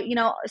so,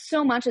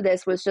 so much of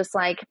this was just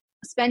like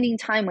spending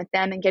time with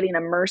them and getting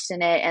immersed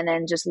in it, and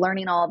then just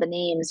learning all the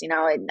names.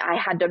 I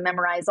had to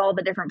memorize all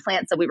the different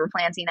plants that we were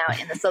planting out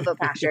in the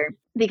silvopasture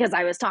because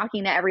I was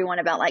talking to everyone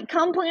about like,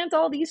 come plant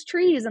all these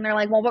trees. And they're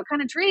like, well, what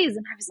kind of trees?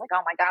 And I was like,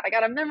 oh my God, I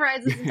got to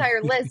memorize this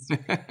entire list.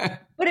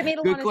 But it made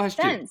a lot of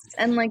sense.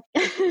 And like,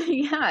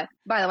 yeah,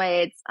 by the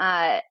way, it's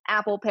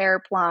apple,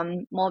 pear,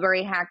 plum,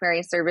 mulberry,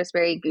 hackberry,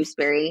 serviceberry,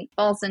 gooseberry,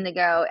 false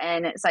indigo,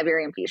 and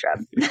Siberian pea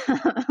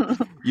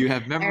shrub. You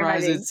have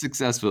memorized it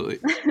successfully.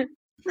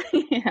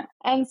 Yeah.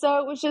 And so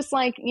it was just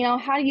like,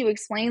 how do you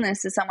explain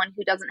this to someone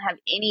who doesn't have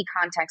any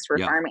context for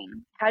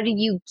farming? How do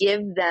you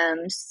give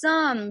them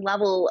some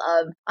level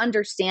of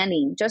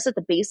understanding just at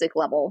the basic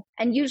level?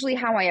 And usually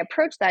how I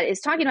approach that is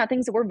talking about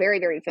things that we're very,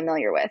 very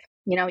familiar with.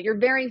 You're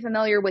very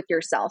familiar with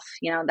yourself.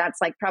 That's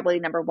like probably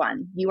number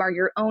one. You are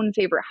your own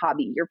favorite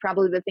hobby. You're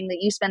probably the thing that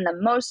you spend the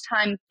most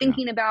time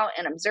thinking about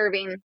and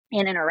observing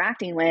and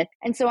interacting with.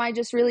 And so I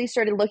just really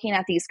started looking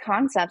at these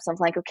concepts of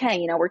like,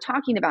 okay, we're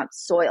talking about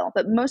soil,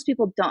 but most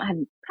people have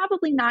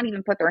probably not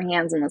even put their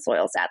hands in the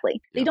soil,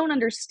 sadly. They don't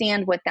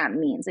understand what that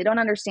means. They don't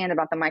understand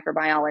about the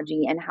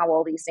microbiology and how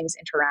all these things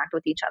interact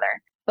with each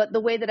other. But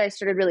the way that I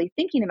started really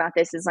thinking about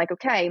this is like,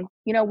 okay,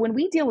 when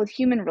we deal with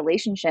human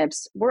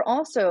relationships, we're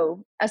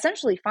also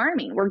essentially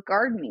farming, we're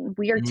gardening,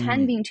 we are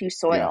tending to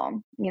soil.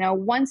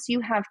 Once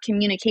you have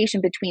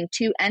communication between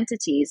two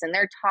entities and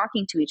they're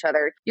talking to each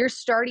other, you're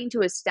starting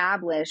to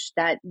establish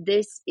that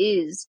this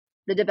is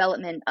the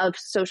development of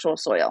social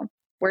soil.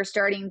 We're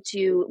starting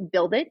to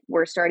build it.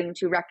 We're starting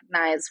to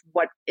recognize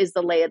what is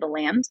the lay of the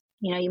land.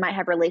 You might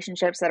have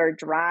relationships that are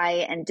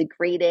dry and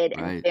degraded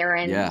and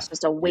barren. Yeah. It's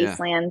just a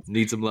wasteland. Yeah.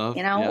 Need some love.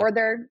 Or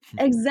they're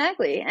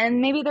exactly.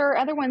 And maybe there are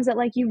other ones that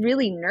like you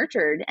really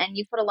nurtured and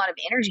you put a lot of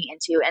energy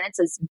into, and it's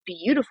this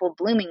beautiful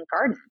blooming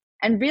garden.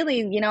 And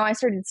really, I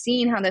started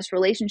seeing how this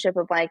relationship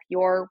of like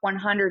your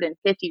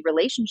 150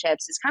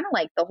 relationships is kind of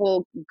like the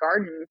whole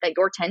garden that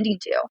you're tending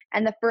to.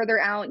 And the further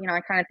out,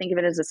 I kind of think of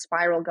it as a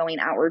spiral going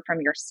outward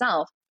from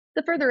yourself.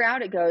 The further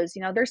out it goes,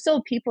 there's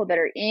still people that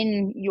are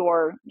in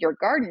your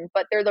garden,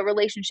 but they're the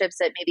relationships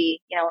that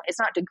maybe, it's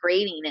not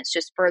degrading. It's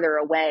just further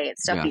away.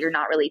 It's stuff that you're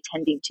not really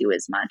tending to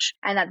as much.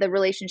 And that the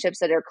relationships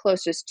that are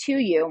closest to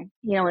you,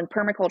 in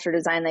permaculture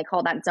design, they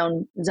call that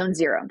zone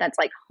zero. That's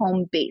like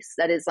home base.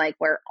 That is like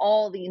where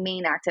all the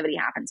main activity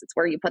happens. It's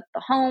where you put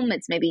the home.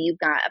 It's maybe you've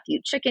got a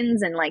few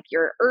chickens and like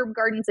your herb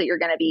gardens that you're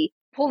going to be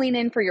pulling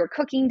in for your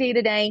cooking day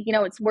to day.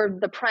 It's where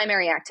the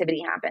primary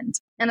activity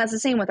happens. And that's the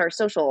same with our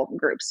social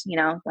groups.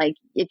 Like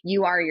if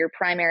you are your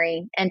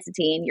primary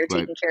entity and you're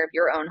taking care of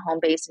your own home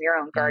base and your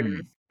own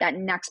garden, that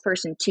next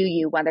person to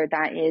you, whether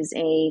that is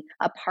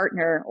a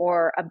partner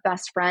or a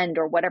best friend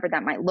or whatever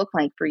that might look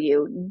like for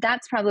you,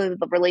 that's probably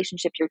the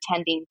relationship you're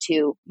tending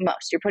to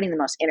most. You're putting the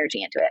most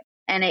energy into it.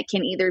 And it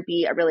can either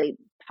be a really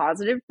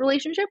positive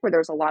relationship where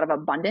there's a lot of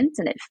abundance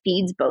and it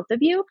feeds both of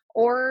you,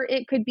 or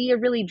it could be a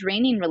really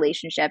draining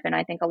relationship. And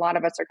I think a lot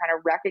of us are kind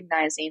of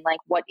recognizing like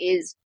what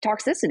is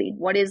toxicity,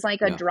 what is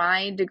like a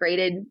dry,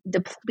 degraded,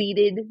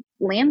 depleted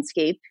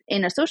landscape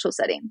in a social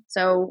setting.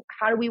 So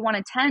how do we want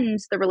to tend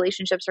the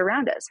relationships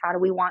around us? How do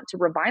we want to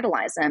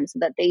revitalize them so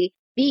that they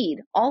feed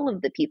all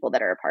of the people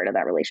that are a part of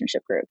that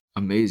relationship group?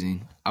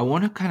 Amazing. I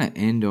want to kind of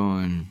end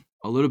on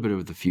a little bit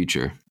of the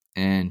future.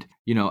 And,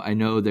 I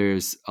know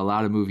there's a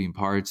lot of moving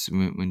parts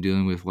when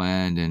dealing with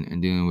land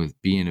and dealing with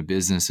being a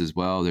business as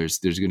well. There's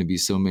going to be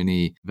so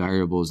many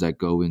variables that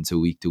go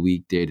into week to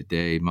week, day to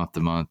day, month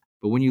to month.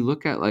 But when you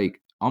look at like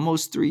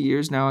almost 3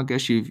 years now, I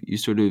guess you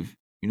sort of,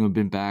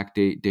 been back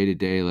day to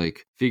day,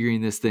 like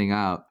figuring this thing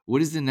out. What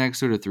does the next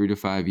sort of 3 to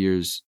 5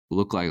 years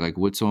look like? Like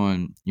what's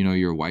on,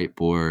 your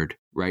whiteboard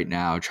right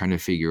now, trying to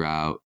figure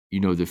out,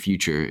 the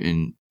future,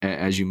 and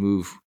as you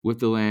move with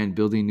the land,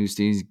 building new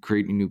things,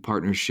 creating new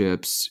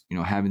partnerships,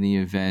 having the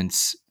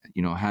events,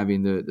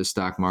 having the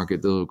stock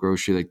market, the little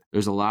grocery, like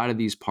there's a lot of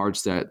these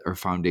parts that are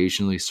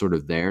foundationally sort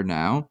of there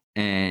now.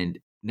 And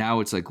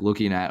now it's like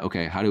looking at,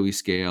 okay, how do we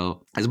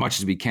scale as much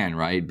as we can,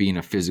 right? Being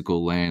a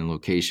physical land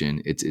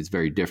location, it's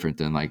very different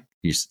than like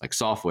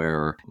software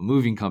or a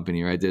moving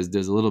company, right? There's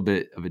a little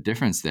bit of a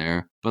difference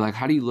there. But like,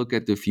 how do you look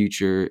at the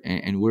future,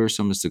 and what are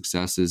some of the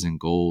successes and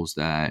goals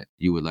that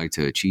you would like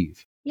to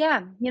achieve?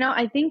 Yeah,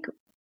 I think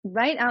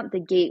right out the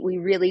gate, we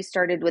really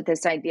started with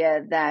this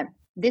idea that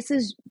this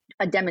is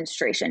a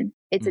demonstration.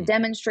 It's a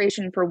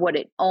demonstration for what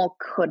it all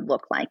could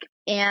look like.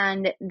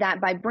 And that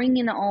by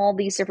bringing all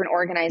these different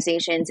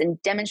organizations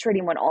and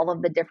demonstrating what all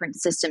of the different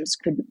systems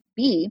could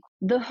be,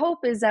 the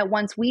hope is that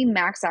once we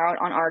max out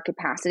on our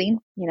capacity,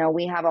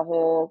 we have a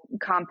whole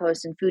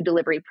compost and food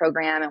delivery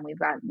program, and we've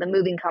got the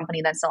moving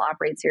company that still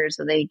operates here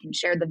so they can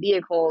share the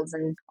vehicles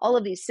and all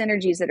of these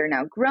synergies that are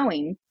now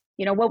growing.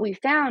 What we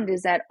found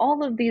is that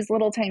all of these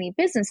little tiny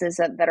businesses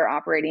that are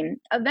operating,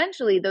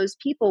 eventually those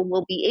people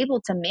will be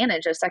able to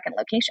manage a second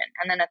location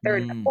and then a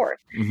third and a fourth.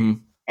 Mm-hmm.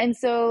 And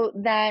so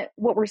that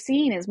what we're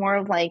seeing is more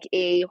of like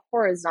a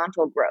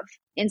horizontal growth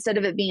instead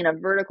of it being a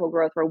vertical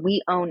growth where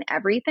we own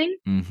everything.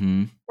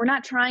 Mm-hmm. We're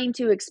not trying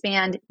to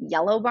expand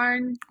Yellow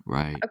Barn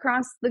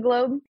across the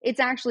globe.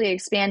 It's actually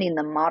expanding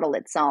the model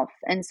itself.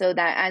 And so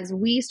that as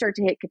we start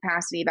to hit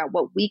capacity about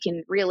what we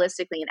can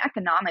realistically and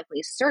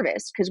economically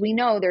service, because we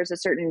know there's a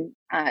certain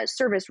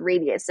service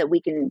radius that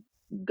we can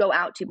go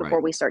out to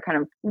before we start kind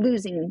of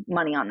losing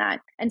money on that.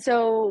 And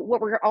so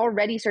what we're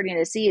already starting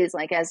to see is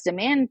like as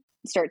demand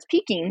starts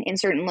peaking in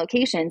certain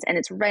locations and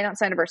it's right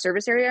outside of our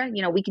service area,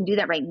 we can do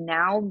that right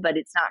now, but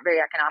it's not very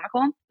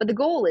economical. But the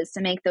goal is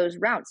to make those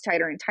routes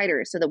tighter and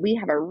tighter so that we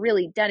have a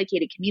really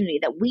dedicated community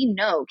that we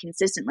know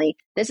consistently,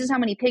 this is how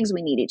many pigs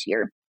we need each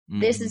year.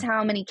 This is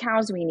how many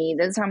cows we need.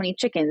 This is how many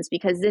chickens,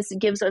 because this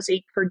gives us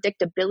a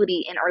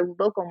predictability in our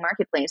local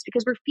marketplace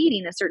because we're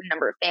feeding a certain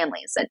number of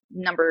families. That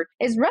number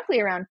is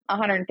roughly around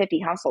 150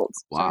 households.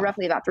 Wow. So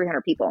roughly about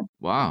 300 people.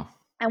 Wow.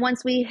 And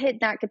once we hit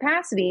that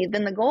capacity,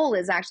 then the goal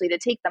is actually to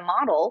take the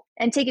model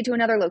and take it to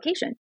another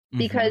location.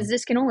 Because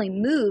this can only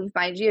move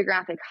by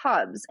geographic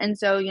hubs. And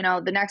so,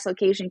 the next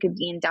location could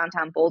be in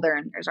downtown Boulder,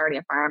 and there's already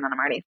a farm, and I'm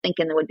already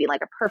thinking it would be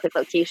like a perfect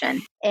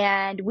location.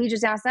 And we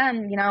just ask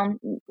them,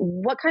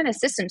 what kind of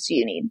systems do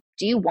you need?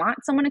 Do you want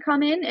someone to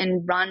come in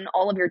and run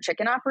all of your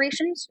chicken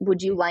operations?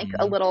 Would you like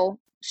a little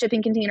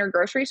shipping container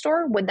grocery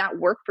store? Would that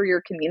work for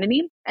your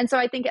community? And so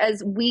I think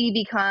as we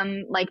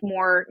become like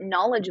more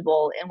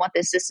knowledgeable in what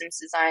this systems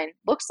design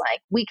looks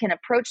like, we can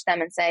approach them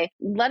and say,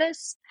 let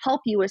us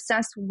help you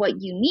assess what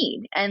you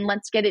need and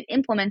let's get it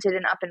implemented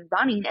and up and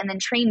running and then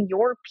train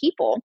your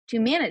people to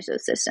manage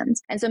those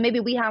systems. And so maybe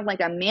we have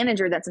like a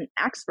manager that's an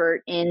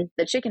expert in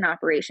the chicken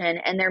operation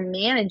and they're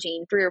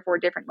managing 3 or 4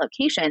 different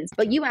locations,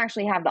 but you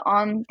actually have the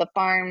on the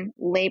farm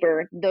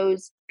labor,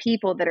 those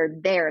people that are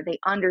there, they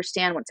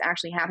understand what's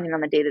actually happening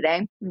on the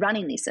day-to-day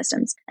running these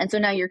systems. And so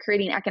now you're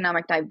creating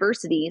economic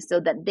diversity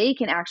so that they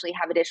can actually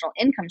have additional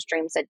income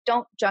streams that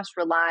don't just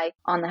rely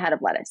on the head of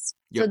lettuce.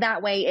 Yep. So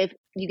that way, if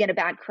you get a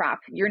bad crop,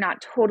 you're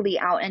not totally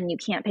out and you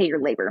can't pay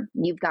your labor.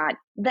 You've got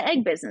the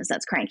egg business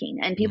that's cranking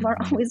and people are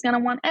always going to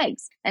want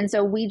eggs. And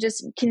so we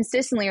just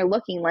consistently are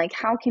looking like,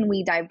 how can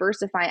we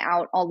diversify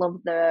out all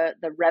of the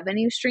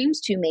revenue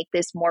streams to make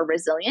this more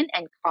resilient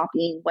and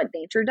copying what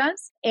nature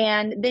does?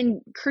 And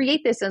then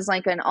create this as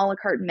like an a la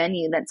carte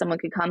menu that someone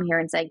could come here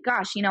and say,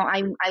 gosh,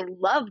 I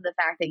love the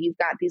fact that you've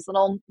got these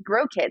little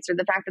grow kits or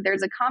the fact that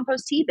there's a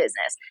compost tea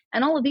business.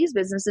 And all of these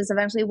businesses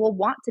eventually will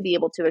want to be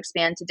able to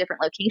expand to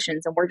different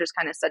locations. And we're just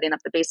kind of setting up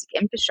the basic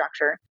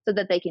infrastructure so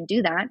that they can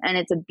do that. And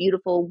it's a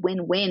beautiful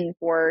win-win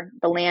for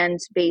the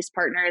land-based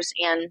partners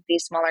and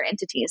these smaller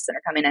entities that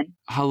are coming in.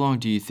 How long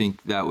do you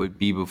think that would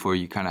be before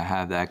you kind of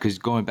have that? Because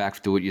going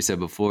back to what you said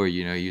before,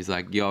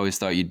 you always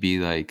thought you'd be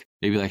like,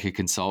 maybe like a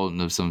consultant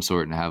of some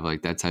sort and have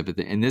like that type of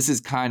thing. And this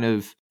is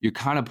you're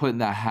kind of putting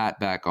that hat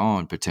back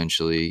on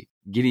potentially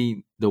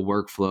getting the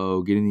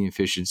workflow, getting the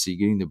efficiency,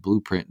 getting the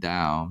blueprint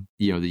down,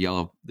 the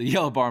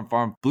yellow barn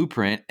farm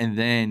blueprint. And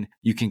then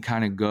you can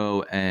kind of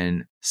go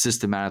and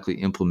systematically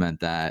implement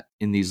that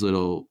in these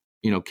little,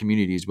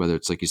 communities, whether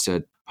it's like you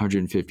said,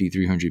 150,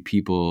 300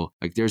 people.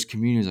 Like there's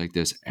communities like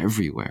this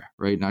everywhere,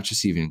 right? Not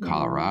just even in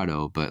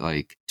Colorado, but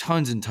like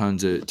tons and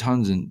tons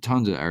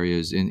of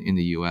areas in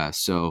the US.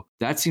 So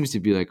that seems to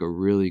be like a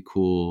really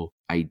cool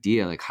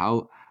idea. Like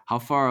how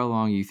far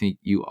along you think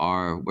you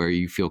are where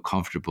you feel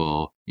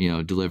comfortable,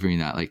 delivering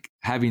that, like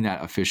having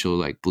that official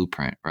like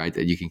blueprint, right?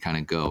 That you can kind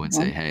of go and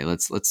say, hey,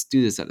 let's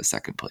do this at a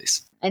second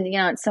place. And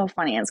it's so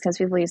funny. It's because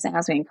people used to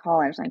ask me in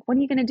college, like, what are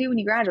you going to do when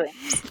you graduate?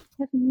 I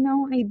have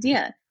no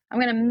idea. I'm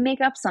going to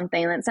make up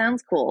something that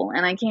sounds cool.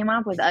 And I came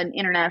up with an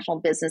international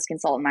business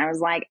consultant. I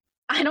was like,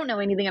 I don't know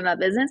anything about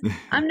business.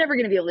 I'm never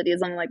going to be able to do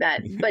something like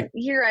that. But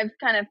here I've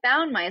kind of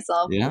found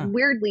myself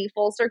weirdly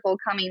full circle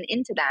coming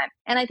into that.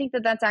 And I think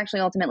that that's actually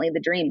ultimately the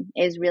dream,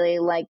 is really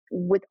like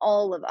with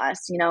all of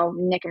us,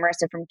 Nick and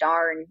Marissa from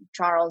DAR and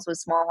Charles with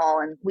Small Hall.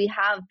 And we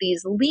have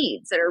these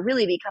leads that are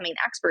really becoming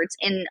experts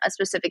in a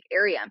specific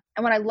area.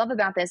 And what I love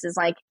about this is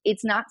like,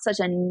 it's not such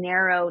a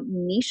narrow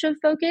niche of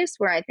focus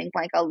where I think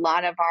like a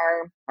lot of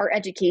our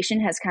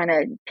education has kind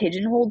of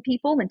pigeonholed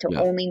people into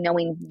only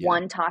knowing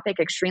one topic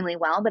extremely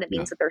well, but it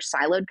means that they're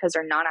siloed because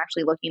they're not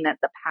actually looking at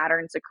the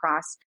patterns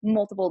across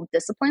multiple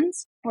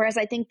disciplines. Whereas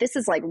I think this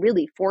is like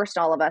really forced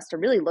all of us to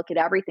really look at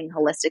everything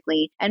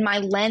holistically. And my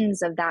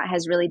lens of that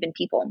has really been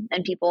people,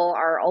 and people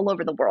are all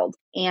over the world.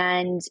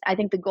 And I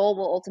think the goal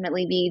will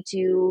ultimately be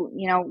to,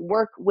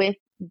 work with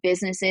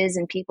businesses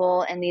and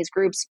people and these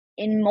groups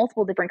in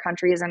multiple different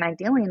countries and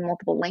ideally in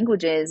multiple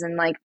languages. And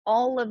like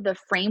all of the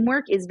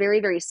framework is very,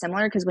 very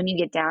similar, because when you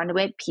get down to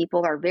it,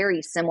 people are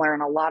very similar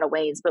in a lot of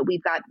ways, but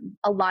we've got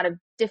a lot of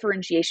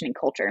differentiation in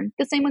culture,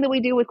 the same way that we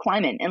do with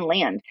climate and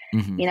land.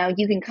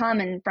 You can come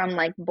in from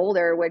like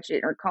Boulder,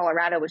 or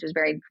Colorado, which is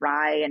very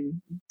dry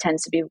and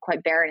tends to be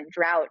quite barren and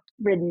drought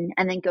ridden,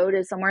 and then go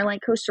to somewhere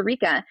like Costa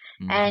Rica,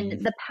 and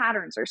the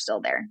patterns are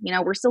still there.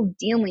 We're still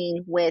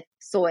dealing with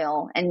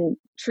soil and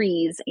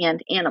trees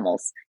and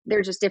animals.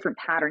 They're just different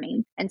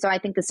patterning. And so I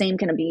think the same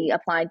can be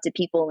applied to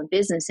people and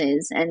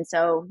businesses. And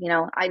so,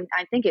 I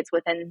think it's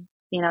within,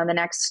 the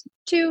next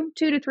 2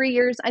 to 3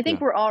 years. I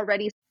think we're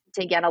already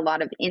to get a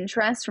lot of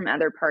interest from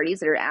other parties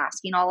that are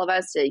asking all of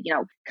us to,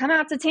 come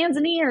out to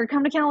Tanzania or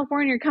come to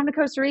California or come to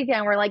Costa Rica.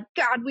 And we're like,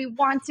 God, we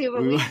want to,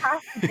 but we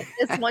have to get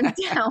this one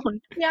down.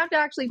 We have to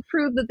actually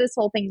prove that this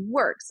whole thing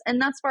works. And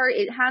thus far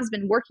it has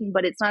been working,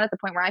 but it's not at the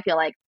point where I feel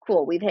like,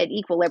 cool, we've hit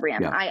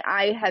equilibrium.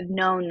 I have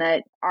known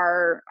that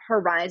our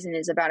horizon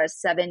is about a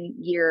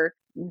 7-year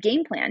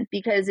game plan,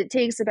 because it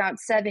takes about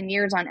 7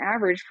 years on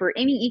average for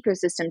any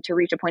ecosystem to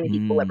reach a point of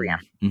equilibrium.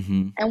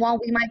 And while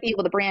we might be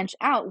able to branch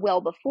out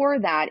well before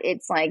that,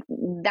 it's like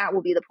that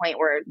will be the point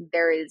where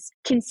there is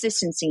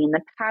consistency and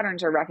the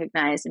patterns are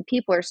recognized and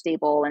people are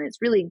stable, and it's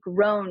really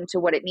grown to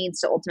what it needs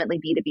to ultimately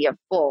be a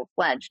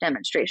full-fledged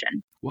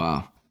demonstration.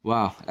 Wow.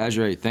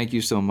 Azuraye, thank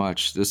you so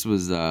much. This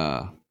was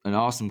an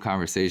awesome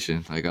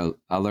conversation. Like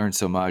I learned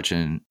so much,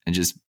 and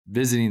just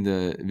visiting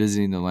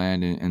the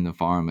land and the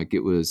farm, like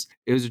it was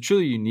a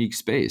truly unique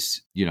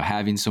space,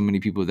 having so many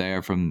people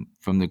there from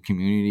the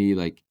community,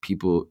 like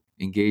people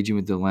engaging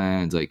with the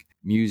land, like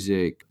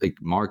music, like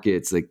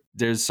markets, like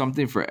there's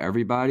something for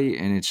everybody.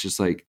 And it's just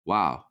like,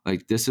 wow,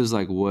 like this is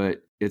like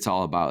what it's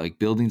all about. Like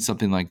building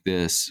something like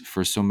this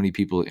for so many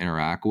people to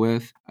interact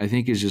with, I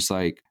think is just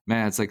like,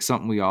 man, it's like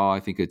something we all, I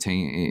think,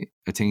 attain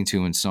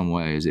to in some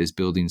ways, is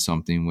building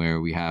something where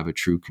we have a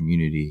true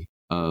community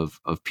of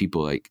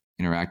people like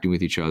interacting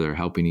with each other,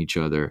 helping each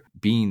other,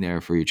 being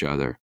there for each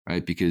other,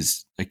 right?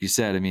 Because like you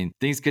said, I mean,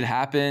 things could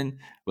happen,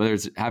 whether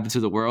it's happen to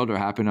the world or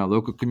happen in a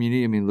local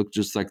community. I mean, look,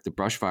 just like the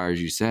brush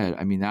fires you said,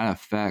 I mean, that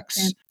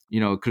affects,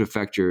 it could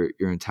affect your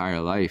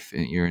entire life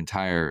and your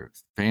entire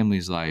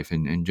family's life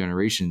and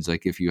generations.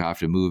 Like if you have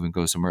to move and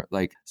go somewhere,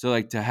 like, so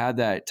like to have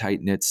that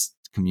tight knit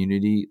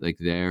community, like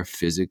there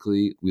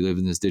physically, we live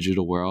in this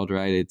digital world,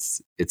 right?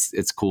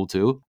 It's cool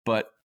too,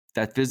 but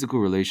that physical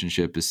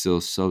relationship is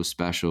still so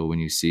special when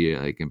you see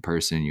it like in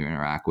person, you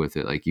interact with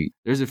it, like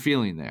there's a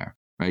feeling there,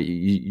 right?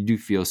 You do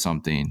feel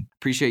something.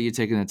 Appreciate you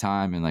taking the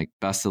time, and like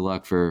best of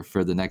luck for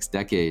the next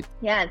decade.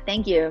 Yeah,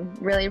 thank you.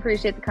 Really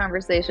appreciate the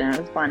conversation. It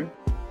was fun.